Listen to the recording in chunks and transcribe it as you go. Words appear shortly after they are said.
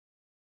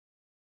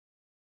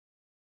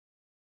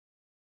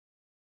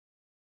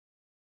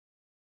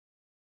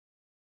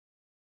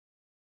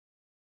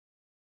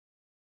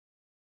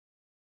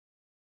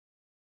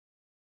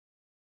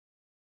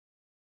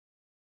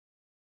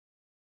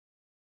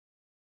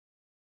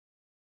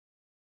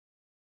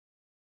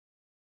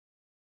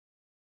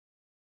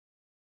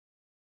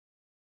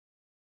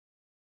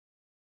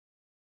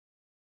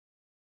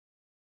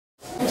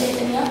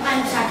Chaitanya. I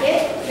am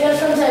Saketh. We are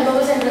from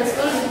SAIBABA Central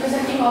School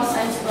representing our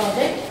science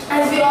project.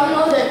 As we all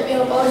know that we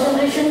have power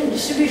generation,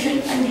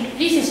 distribution and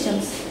utility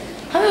systems.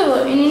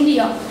 However, in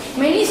India,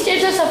 many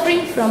states are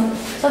suffering from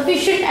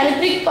sufficient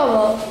electric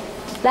power,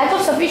 lack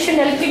of sufficient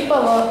electric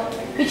power,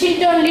 which in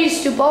turn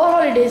leads to power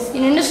holidays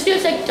in industrial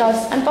sectors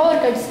and power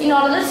cuts in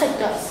all other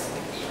sectors.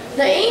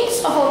 The aims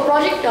of our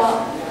project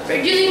are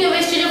reducing the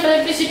wastage of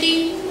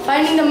electricity,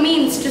 finding the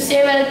means to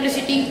save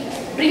electricity,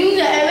 bringing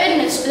the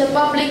awareness to the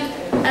public,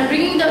 and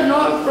bringing the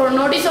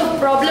notice of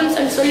problems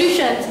and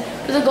solutions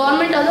to the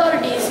government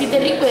authorities with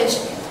a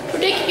request to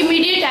take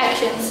immediate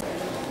actions.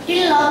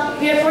 Till now,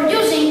 we are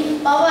producing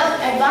power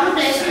at one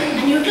place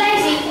and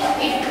utilizing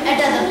it at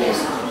another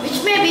place,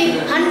 which may be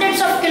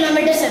hundreds of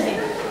kilometers away.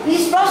 In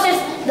this process,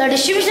 the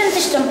distribution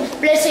system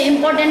plays an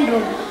important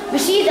role. We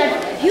see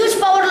that huge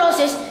power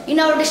losses in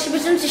our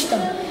distribution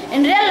system.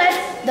 In real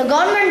life, the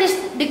government is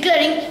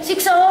declaring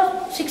 6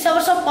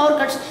 hours of power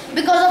cuts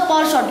because of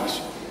power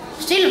shortage.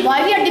 Still,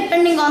 why we are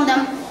depending on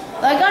them?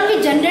 Why can't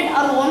we generate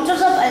our own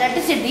source of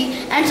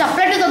electricity and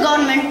supply to the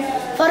government,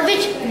 for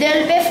which they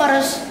will pay for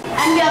us?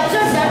 And we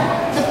observe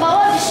that the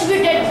power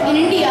distributed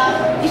in India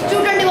is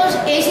 220 volts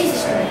AC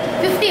system,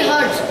 50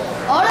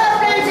 Hz. All our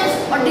appliances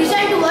are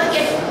designed to work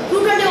at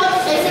 220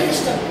 volts AC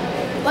system.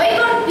 Why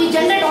can't we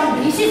generate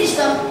on DC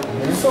system?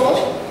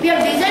 So, we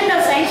have designed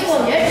our science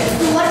project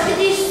to work with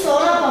this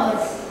solar power.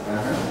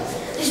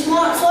 This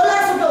solar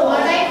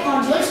photovoltaic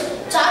modules,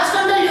 charge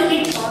control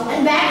unit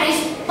and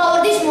batteries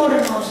power this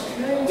modern house.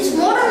 This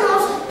modern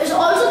house is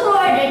also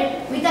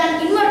provided with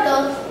an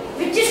inverter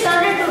which is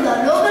connected to the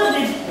local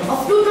grid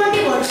of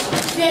 220 volts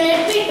to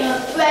an meter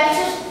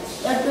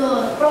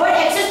to provide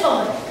excess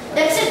power.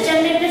 The excess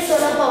generated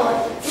solar power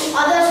to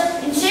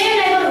others in same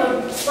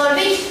neighborhood, for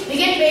which we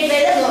get paid by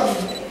the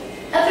government.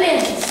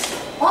 Appliances.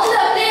 All the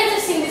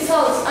appliances in this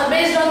house are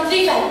based on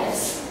 3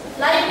 factors: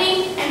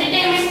 lighting,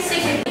 entertainment,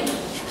 security.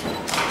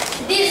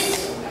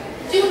 This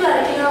tube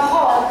light in our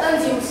hall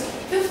consumes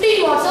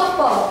 15 watts of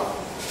power.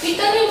 It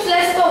consumes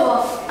less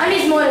power and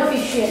is more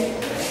efficient.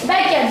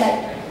 Backyard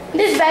light.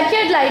 This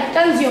backyard light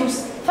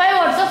consumes 5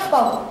 watts of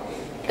power.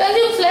 It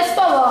consumes less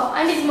power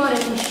and is more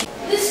efficient.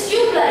 This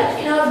tube light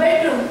in our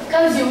bedroom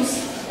consumes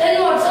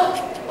 10 watts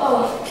of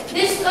power.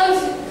 This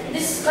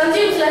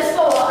consumes less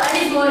power and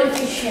is more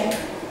efficient.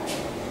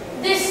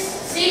 This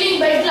ceiling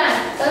bed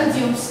lamp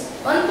consumes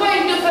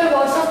 1.25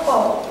 watts of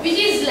power, which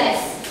is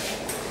less.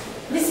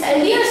 This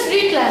LDR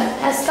street lamp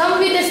has come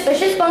with a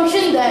special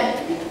function that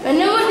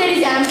whenever there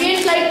is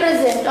ambient light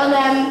present on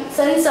the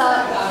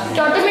sensor, it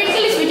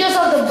automatically switches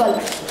off the bulb.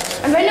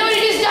 And whenever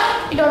it is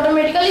dark, it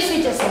automatically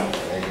switches on.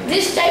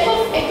 This type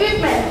of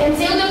equipment can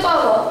save the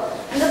power,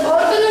 and the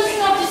power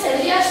consumption of this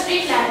LDR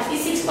street lamp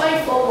is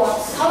 6.4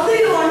 watts. How do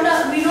you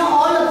wonder we know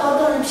all the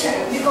power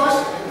consumption?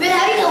 Because we are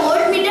having a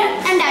voltmeter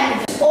and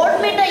ammeter.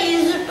 Voltmeter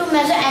is used to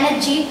measure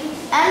energy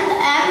and the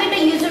ammeter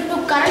is used to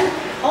current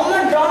how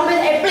much drawn by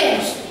the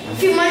appliance.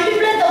 If you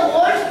multiply the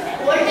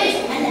voltage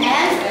and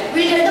amps,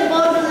 we will get the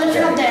power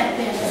consumption of the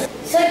appliance.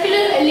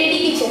 Circular LED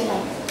kitchen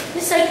light.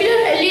 This circular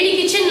LED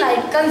kitchen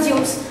light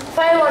consumes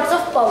 5 watts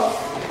of power.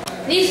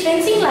 These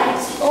fencing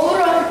lights,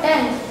 overall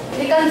 10,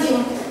 they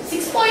consume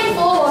 6.4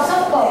 watts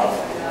of power.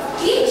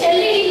 Each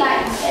LED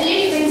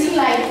fencing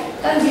light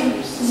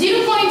consumes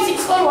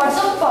 0.64 watts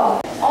of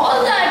power.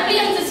 All the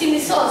appliances in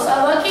this house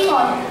are working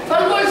on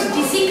 12 volts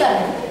DC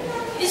current.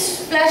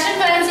 This flash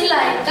and fancy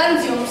light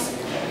consumes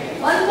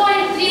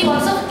 1.3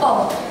 watts of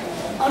power.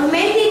 Our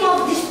main thing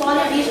of this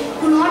project is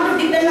to not to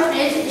depend on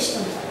AC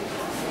system.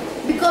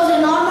 Because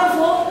a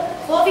normal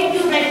 4-bit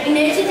tube light in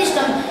AC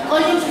system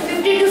consumes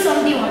 50 to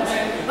 70 watts.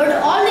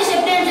 But all these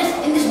appliances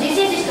in this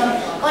DC system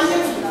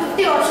consumes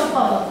 50 watts of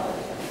power.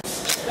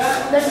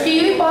 The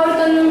TV power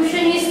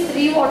consumption is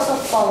 3 watts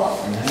of power.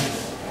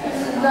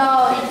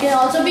 Now, it can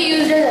also be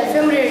used as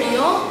FM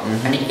radio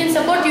and it can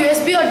support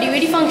USB or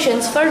DVD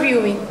functions for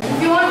viewing.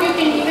 If you want, you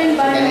can even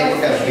buy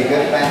a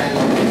bigger panel.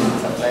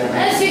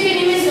 Yes, you can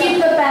even keep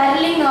the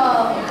paneling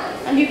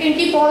and you can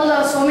keep all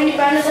the so many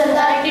panels and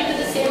direct it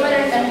to the saver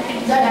and connect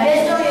it That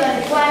based on your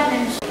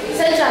requirements.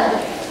 Cell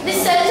charger.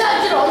 This cell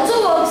charger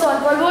also works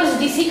on 12 volts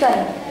DC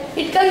current.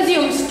 It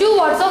consumes 2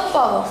 watts of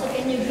power. So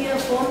can you give your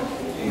phone?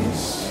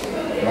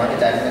 Not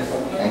charge my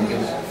phone. Thank you.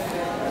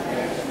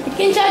 It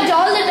can charge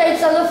all the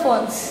types of the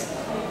phones.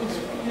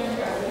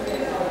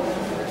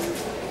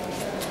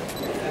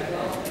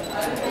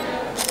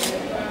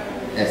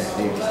 Yes,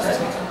 it is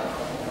charging.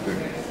 Good.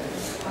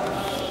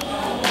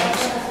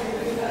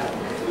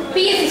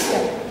 PA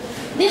system.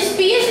 This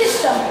PA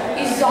system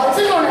is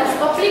also known as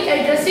public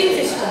addressing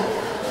system.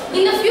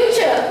 In the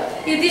future,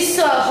 this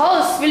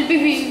house will be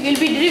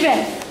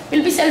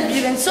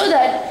self-driven, so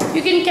that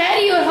you can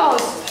carry your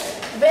house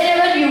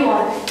wherever you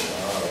want.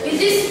 With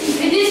this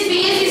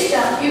PA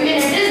system, you can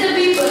address the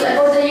people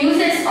about the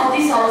uses of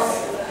this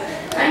house.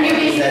 And you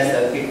can That's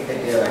the circuit that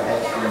you have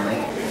attached to the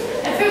mic.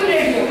 FM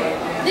radio.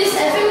 This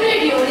FM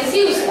radio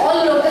receives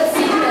all local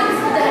signals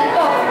with the help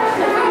of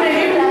FM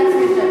radio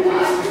transmitter.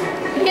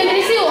 It can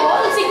receive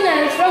all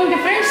signals from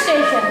different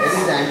stations. This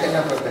is the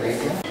antenna for the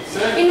radio.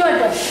 It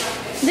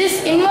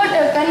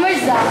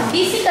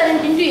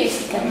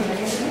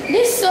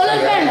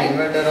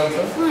inverter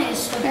also?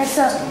 Yes,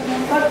 sir.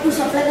 But to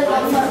supply the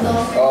power for the...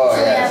 Oh,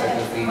 yeah, so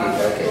to feed it,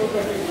 okay.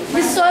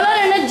 This solar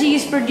energy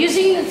is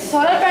producing,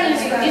 solar panel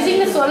is producing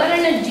the solar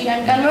energy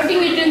and converting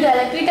it into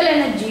electrical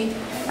energy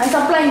and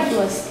supplying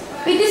to us.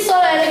 With this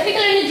solar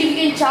electrical energy, we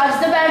can charge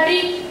the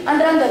battery and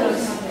run the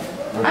roads.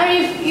 And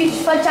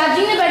if for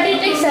charging the battery,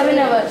 it takes 7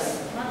 hours.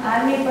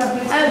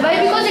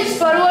 Why? Because it's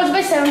forwards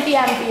by 70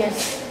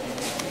 amperes.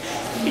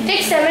 It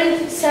takes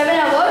 7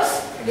 hours.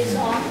 It is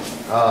on.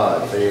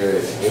 Oh, so your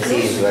AC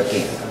is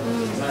working.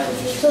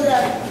 So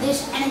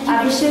this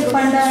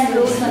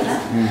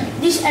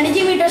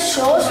energy meter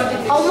shows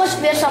how much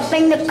we are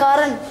supplying the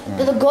current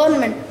to the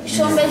government,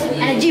 shown by the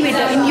energy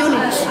meter in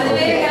units.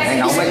 Okay.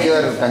 And how much you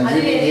are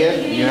consuming here?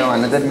 You have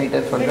another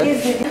meter for that?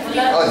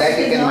 Oh, that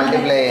you can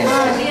multiply.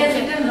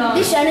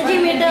 This energy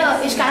meter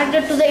is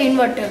connected to the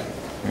inverter.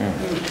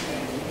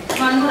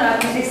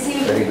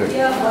 Very good.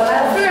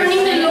 After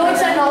running the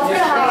loads and after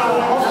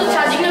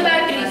charging the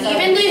battery,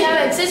 even though you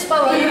have excess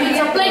power, you will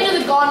supply to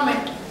the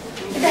government.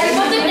 It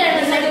helps the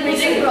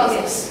metering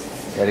process.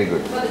 Very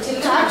good.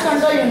 Charge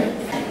control unit.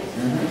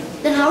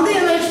 Then how do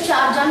you make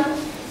charge on?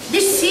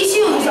 This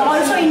CCU is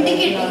also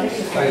indicating.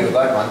 Oh, you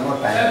got one more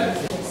panel.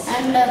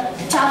 And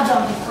charge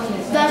on.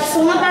 The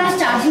solar panel is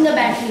charging the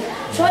battery.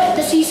 So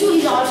the CCU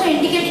is also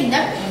indicating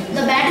that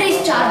the battery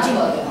is charging.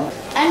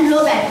 And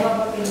low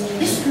battery.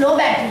 This low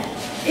battery.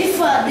 If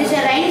this is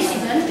a rainy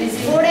season,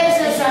 4 days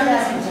the sun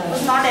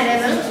was not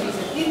available,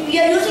 if we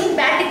are using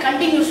battery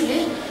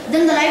continuously,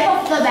 then the life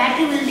of the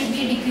battery will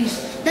be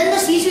decreased. Then the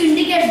CCU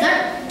indicates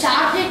that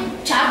charge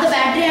the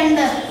battery and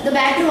the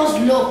battery was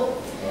low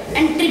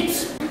and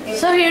trips.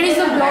 So here is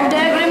the block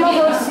diagram of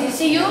our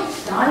CCU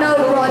on our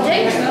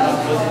project.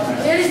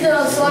 Here is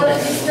the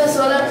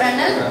solar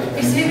panel.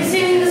 It's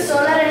receiving the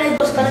solar energy.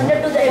 Was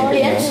connected to the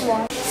appliance.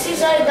 See,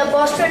 sorry, the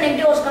positive and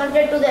negative was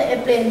connected to the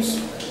appliance.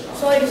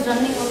 So it is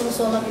running on the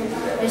solar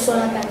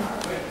panel.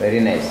 Very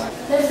nice.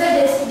 That's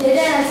the data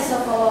analysis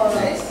of our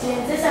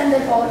appliances and the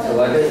power. So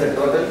what is the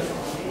total?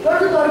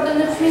 Total power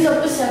consumption is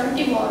up to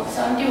 70 watts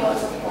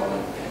of power.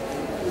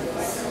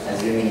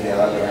 Assuming they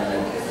all run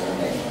at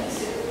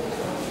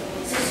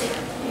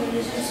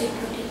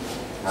Security.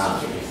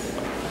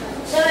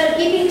 So we are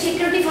keeping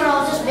security for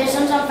houses based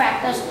on some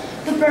factors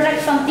to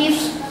protect from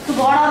thieves, to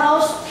guard our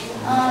house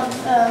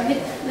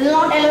will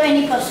not allow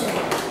any person.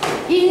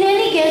 In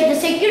any case, the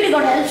security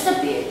guard helps the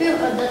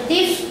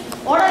thieves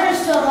order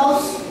against your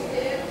house.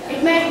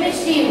 It may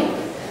steal.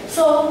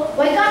 So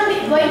why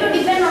to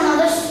depend on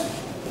others?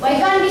 Why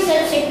can't we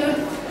self-secured?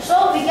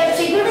 So we get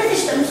security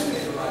systems.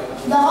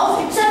 The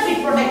house itself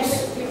it protects.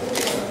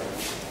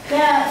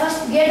 Yeah,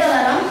 first gate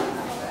alarm.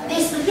 The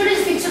security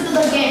is fixed to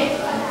the gate.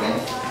 Okay.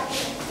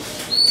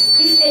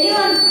 If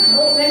anyone,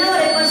 whenever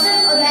a person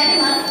or the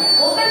animal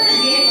opens the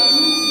gate,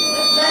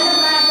 then the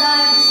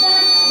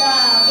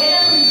gate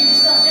will be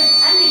disconnected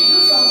and it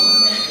gives sound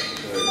signal.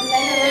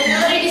 And then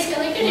whenever it is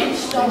connected, it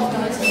stops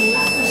noise.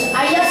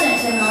 IR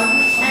sensor.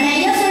 An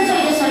IR sensor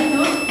is a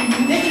circuit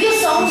which gives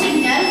sound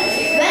signal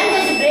when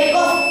there is a break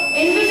of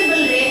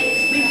invisible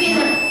ray between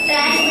the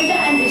transmitter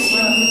and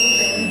receiver.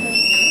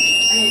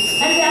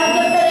 And we have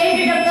kept a rain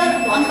detector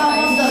on top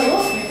of the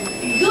roof.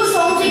 It gives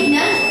sound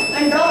signal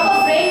when drop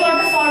of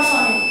rainwater falls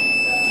on it.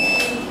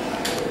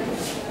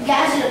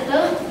 Gas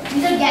detector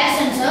is a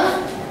gas sensor.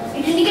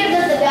 It indicates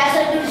that the gas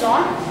detector is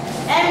on.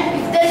 And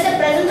if there is a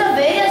presence of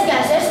various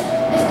gases,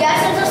 this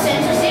gas sensor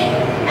senses it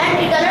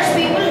and it alerts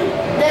people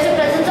there is a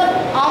presence of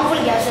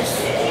harmful gases.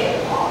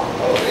 Oh,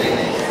 very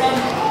nice.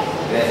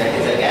 Where that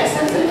is a gas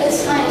sensor?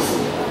 It's nice.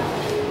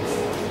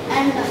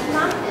 And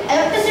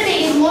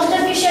electricity is most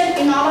efficient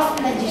in all of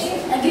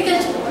energy.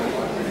 Agriculture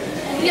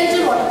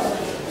water.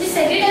 This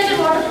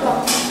agriculture water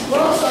pump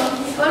works on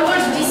 12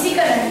 volts DC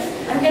current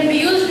and can be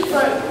used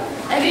for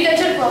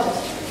agriculture purpose.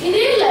 In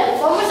real life,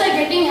 farmers are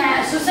getting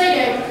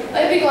suicided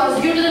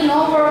because due to the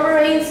no proper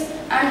rains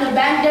and the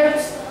bank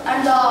debts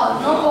and the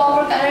no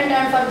proper current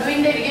and for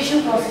doing the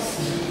irrigation process.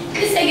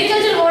 This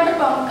agriculture water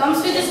pump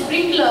comes with a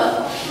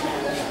sprinkler.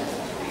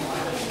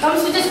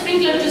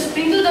 To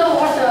sprinkle the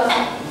water.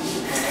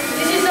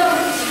 This is to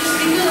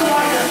sprinkle the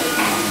water.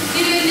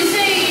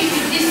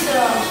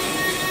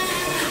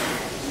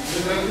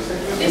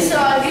 This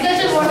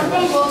agriculture water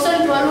pump works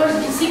on 12 volts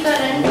DC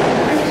current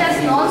and it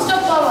has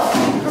non-stop power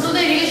to do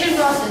the irrigation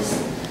process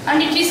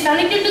and it is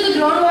connected to the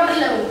groundwater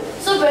level.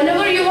 So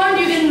whenever you want,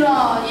 you can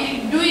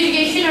do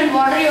irrigation and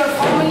water your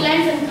farming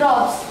lands and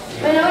crops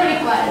whenever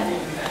required.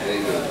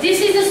 This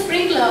is the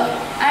sprinkler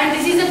and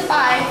this is a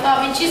pipe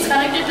which is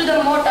connected to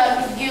the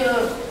motor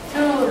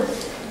to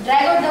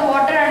drag out the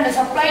water and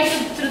supply it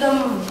through the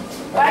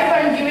pipe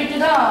and give it to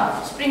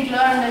the sprinkler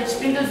and it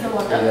sprinkles the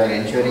water. You are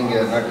ensuring you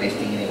are not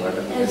wasting any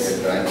water. Yes.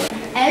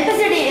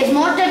 Electricity is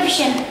most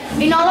efficient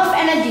in all of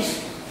energies.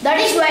 That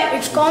is why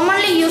it's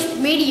commonly used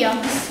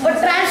medium for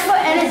transfer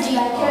energy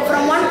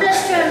from one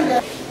place to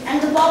another. And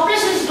the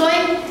population is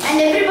growing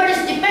and everybody's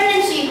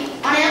dependency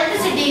on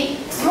electricity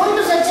grown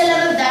to such a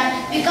level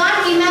that we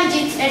can't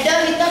imagine a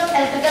day without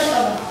electrical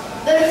power.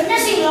 We are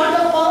witnessing lots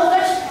of power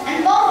cuts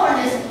and power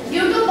outages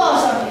due to power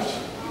shortage.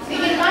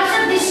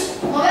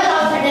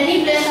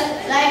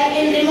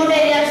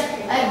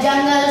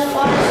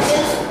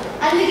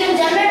 and we can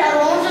generate our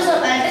own source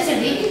of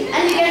electricity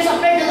and we can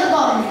supply to the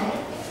government.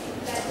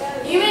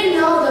 Even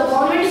now, the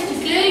government is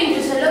declaring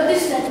to set up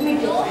this net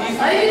meter. The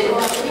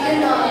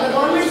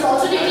government is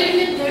also declaring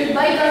that they will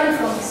buy current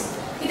from us.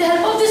 With the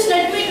help of this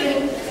net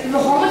metering,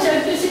 how much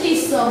electricity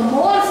is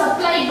more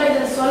supplied by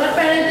the solar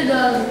panel to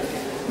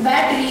the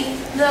battery.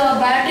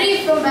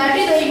 From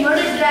battery, the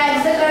inverter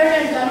drags the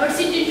current and converts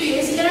it into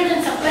AC current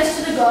and supplies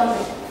to the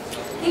government.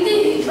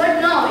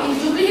 But now, in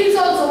Jubilee Hills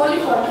also, only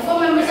 44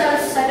 members have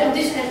set up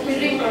this net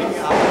metering program.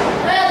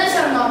 The others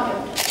are not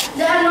kept.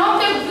 They are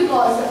not kept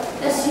because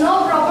there is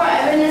no proper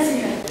awareness in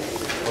it.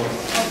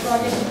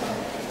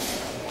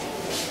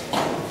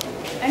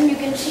 And you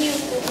can see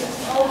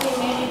how we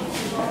made it.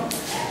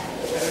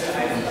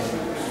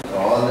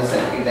 All the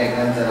circuit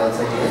diagrams are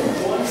also here.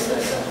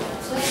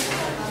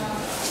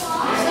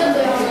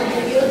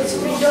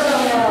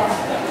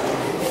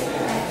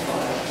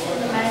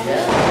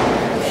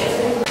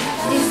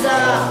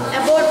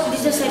 This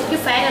is a circuit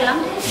fire alarm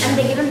and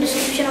they given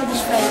description of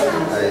this fire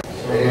alarm.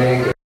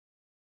 Very good.